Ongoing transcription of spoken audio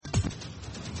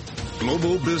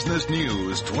Global business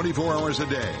news 24 hours a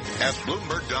day at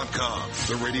Bloomberg.com,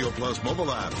 the Radio Plus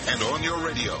mobile app, and on your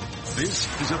radio. This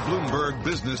is a Bloomberg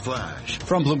Business Flash.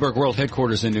 From Bloomberg World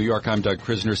Headquarters in New York, I'm Doug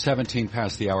Krisner. 17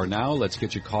 past the hour now. Let's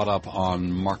get you caught up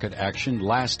on market action.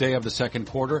 Last day of the second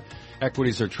quarter.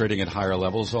 Equities are trading at higher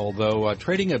levels, although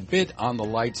trading a bit on the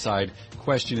light side.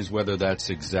 Question is whether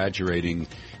that's exaggerating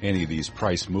any of these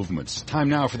price movements. Time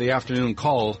now for the afternoon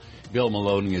call. Bill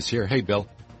Maloney is here. Hey, Bill.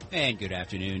 And good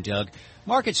afternoon, Doug.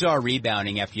 Markets are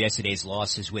rebounding after yesterday's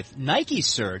losses, with Nike's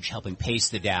surge helping pace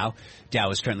the Dow.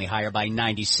 Dow is currently higher by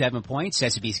 97 points.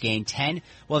 S&P's gained 10,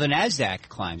 while the Nasdaq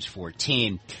climbs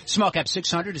 14. Small Cap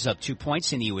 600 is up 2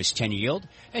 points in the U.S. 10-year yield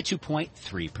at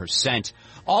 2.3%.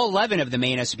 All 11 of the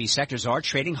main S&P sectors are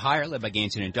trading higher, led by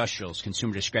gains in industrials,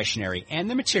 consumer discretionary, and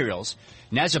the materials.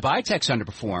 Nasdaq Biotech's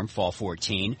underperform, fall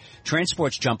 14.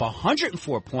 Transports jump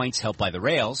 104 points, helped by the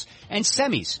rails, and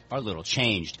semis are little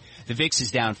changed. The VIX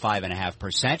is down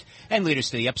 5.5%, and leaders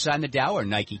to the upside in the Dow are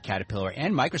Nike, Caterpillar,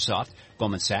 and Microsoft.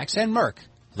 Goldman Sachs and Merck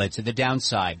led to the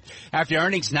downside. After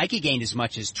earnings, Nike gained as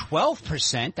much as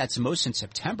 12%. That's the most since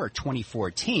September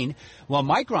 2014, while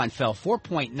Micron fell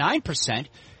 4.9%.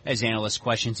 As analysts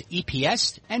questions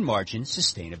EPS and margin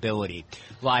sustainability.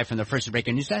 Live from the First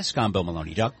Breaking News Desk, I'm Bill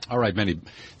Maloney. Doug? All right, many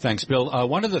thanks, Bill.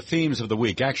 One of the themes of the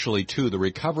week, actually, too, the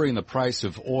recovery in the price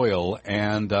of oil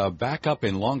and back up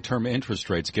in long-term interest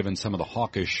rates, given some of the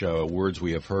hawkish words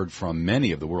we have heard from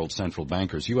many of the world's central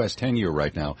bankers. U.S. 10-year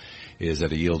right now is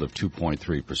at a yield of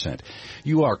 2.3%.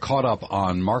 You are caught up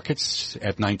on markets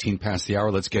at 19 past the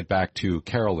hour. Let's get back to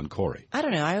Carol and Cory. I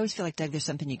don't know. I always feel like, Doug, there's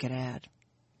something you could add.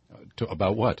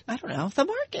 About what? I don't know. The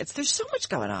markets. There's so much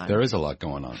going on. There is a lot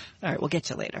going on. All right, we'll get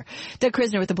you later. Doug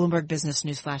Krisner with the Bloomberg Business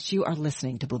News Flash. You are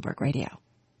listening to Bloomberg Radio.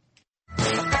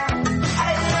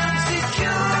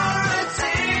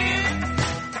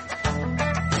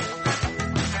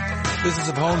 Business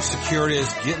of home security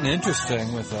is getting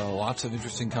interesting with lots of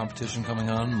interesting competition coming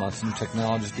on, lots of new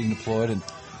technologies being deployed, and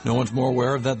no one's more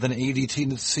aware of that than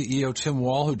ADT CEO Tim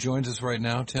Whall, who joins us right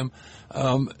now. Tim,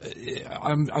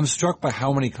 I'm struck by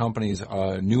how many companies,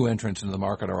 new entrants into the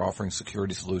market, are offering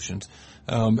security solutions.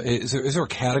 Is there a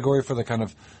category for the kind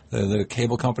of the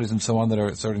cable companies and so on that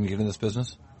are starting to get in this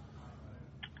business?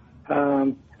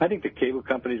 I think the cable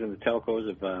companies and the telcos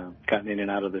have gotten in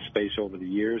and out of the space over the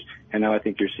years, and now I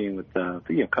think you're seeing with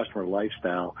customer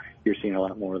lifestyle, you're seeing a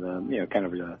lot more of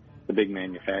the the big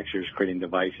manufacturers creating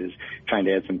devices, trying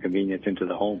to add some convenience into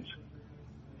the homes.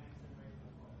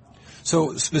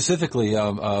 So specifically,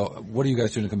 what are you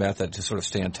guys doing to combat that, to sort of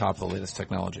stay on top of the latest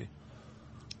technology?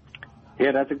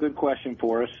 Yeah, that's a good question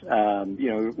for us.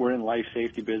 We're in life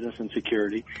safety business and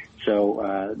security,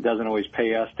 so it doesn't always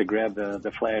pay us to grab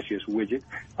the flashiest widget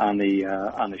on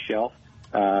the shelf.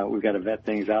 We've got to vet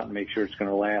things out and make sure it's going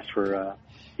to last for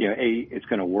it's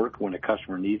going to work when the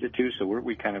customer needs it to. So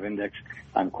we kind of index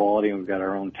on quality, and we've got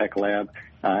our own tech lab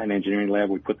and engineering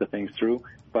lab. We put the things through.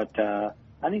 But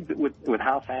I think that with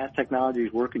how fast technology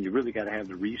is working, you really got to have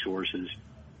the resources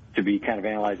to be kind of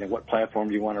analyzing what platform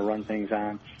do you want to run things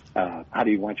on, how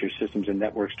do you want your systems and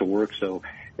networks to work. So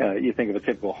you think of a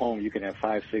typical home, you can have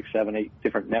 5, 6, 7, 8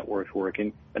 different networks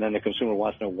working, and then the consumer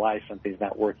wants to know why something's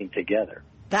not working together.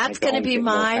 That's going to be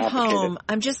my home.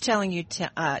 I'm just telling you,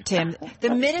 Tim,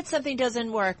 the minute something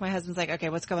doesn't work, my husband's like, okay,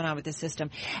 what's going on with this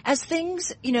system? As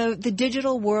things, the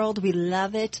digital world, we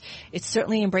love it. It's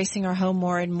certainly embracing our home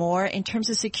more and more. In terms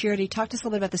of security, talk to us a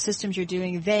little bit about the systems you're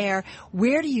doing there.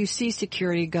 Where do you see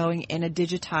security going in a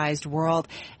digitized world?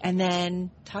 And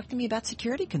then talk to me about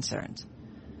security concerns.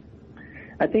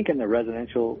 I think in the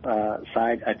residential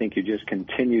side, I think you just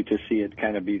continue to see it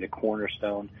kind of be the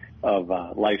cornerstone of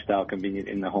lifestyle convenience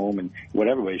in the home, and what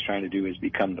everybody's trying to do is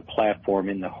become the platform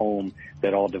in the home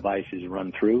that all devices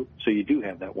run through. So you do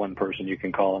have that one person you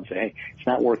can call and say, hey, it's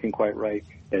not working quite right,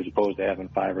 as opposed to having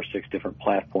 5 or 6 different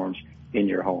platforms in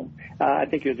your home. I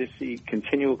think you'll just see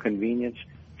continual convenience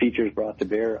features brought to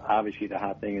bear. Obviously, the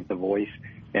hot thing is the voice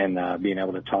and being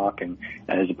able to talk, and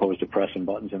as opposed to pressing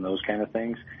buttons and those kind of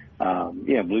things.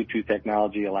 Bluetooth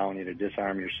technology allowing you to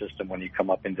disarm your system when you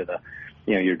come up into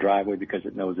your driveway because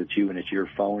it knows it's you and it's your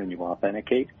phone and you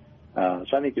authenticate. So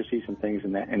I think you'll see some things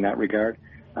in that regard.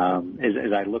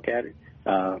 As I look at it,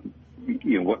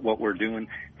 what we're doing,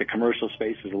 the commercial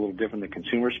space is a little different than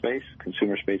consumer space.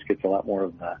 Consumer space gets a lot more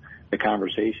of the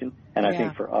conversation, and I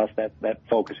think for us that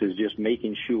focus is just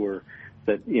making sure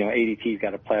that ADT's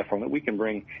got a platform that we can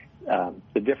bring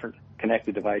the different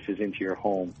connected devices into your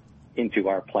home into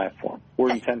our platform.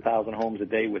 We're in 10,000 homes a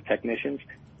day with technicians,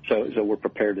 so we're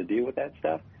prepared to deal with that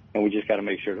stuff. and we just got to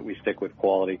make sure that we stick with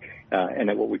quality and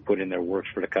that what we put in there works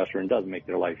for the customer and does make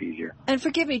their life easier. And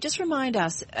forgive me, just remind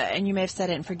us, and you may have said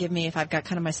it, and forgive me if I've got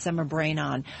kind of my summer brain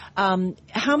on,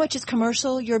 how much is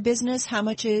commercial, your business? How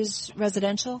much is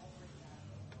residential?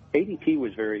 ADT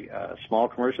was very small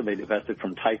commercial. They divested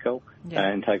from Tyco,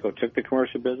 and Tyco took the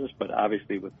commercial business, but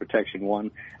obviously with Protection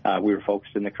One, we were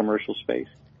focused in the commercial space.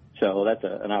 So that's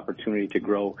an opportunity to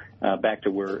grow back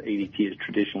to where ADT has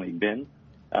traditionally been.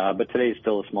 But today is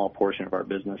still a small portion of our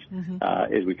business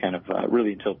as we kind of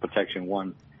really until Protection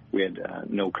One, we had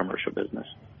no commercial business.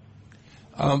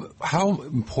 How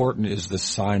important is the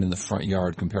sign in the front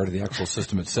yard compared to the actual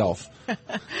system itself?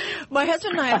 My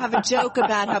husband and I have a joke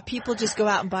about how people just go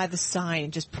out and buy the sign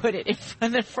and just put it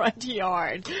in the front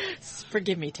yard.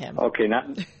 Forgive me, Tim. Okay,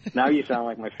 now you sound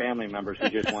like my family members who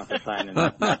just want the sign in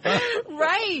the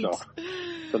right.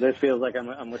 So this feels like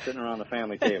I'm sitting around the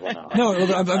family table now. No,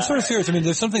 I'm sort of serious. I mean,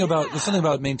 there's something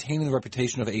about maintaining the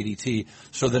reputation of ADT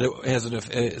so that it has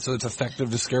so it's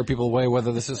effective to scare people away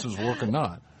whether the systems work or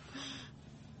not.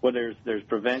 Well, there's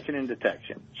prevention and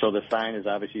detection. So the sign is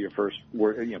obviously your first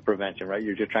word, prevention, right?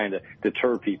 You're just trying to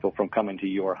deter people from coming to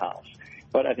your house.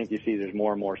 But I think you see there's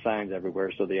more and more signs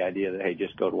everywhere, so the idea that, hey,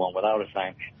 just go to one without a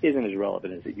sign isn't as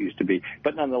relevant as it used to be.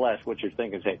 But nonetheless, what you're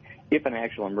thinking is, hey, if an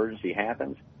actual emergency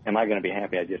happens, am I going to be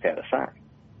happy I just had a sign?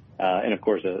 And, of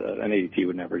course, an ADT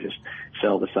would never just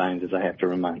sell the signs, as I have to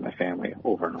remind my family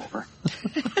over and over.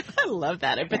 I love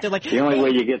that. But they're like, the only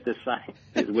way you get this sign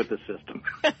is with the system.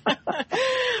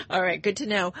 All right, good to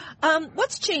know.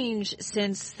 What's changed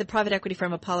since the private equity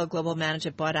firm Apollo Global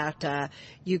Management bought out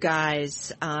you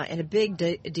guys in a big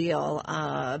deal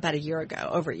about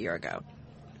over a year ago?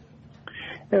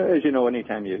 As you know,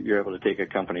 anytime you're able to take a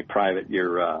company private,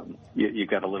 you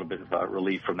got a little bit of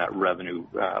relief from that revenue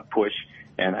push.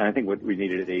 And I think what we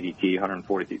needed at ADT,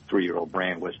 143-year-old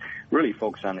brand, was really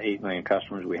focus on the 8 million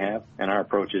customers we have. And our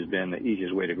approach has been the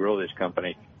easiest way to grow this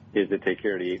company is to take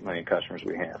care of the 8 million customers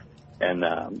we have. And,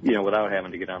 without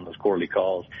having to get on those quarterly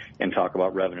calls and talk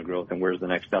about revenue growth and where's the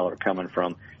next dollar coming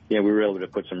from, we were able to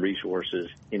put some resources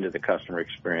into the customer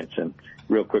experience. And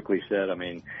real quickly said,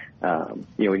 we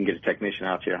can get a technician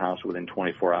out to your house within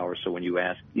 24 hours. So when you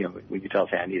ask, when you tell us,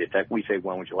 hey, I need a tech, we say,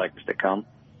 when would you like us to come?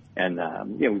 And,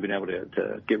 we've been able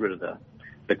to get rid of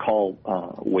the call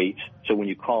wait. So when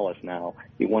you call us now,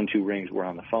 1-2 rings, we're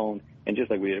on the phone. And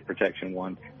just like we did at Protection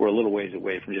One, we're a little ways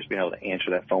away from just being able to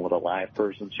answer that phone with a live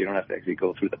person, so you don't have to actually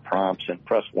go through the prompts and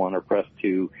press 1 or press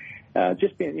 2.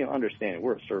 Just being, understanding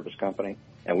we're a service company,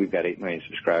 and we've got 8 million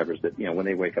subscribers that, when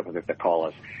they wake up and they have to call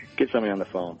us, get somebody on the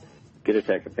phone, get a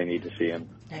tech if they need to see them,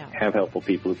 have helpful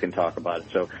people who can talk about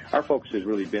it. So our focus has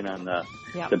really been on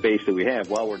the base that we have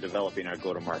while we're developing our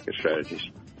go-to-market strategies.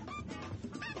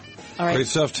 All right. Great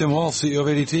stuff. Tim Whall, CEO of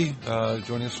ADT,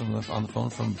 joining us on the phone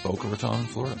from Boca Raton,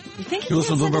 Florida. You think you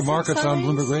listen to Bloomberg Markets on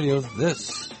Bloomberg Radio.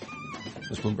 This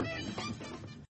is Bloomberg.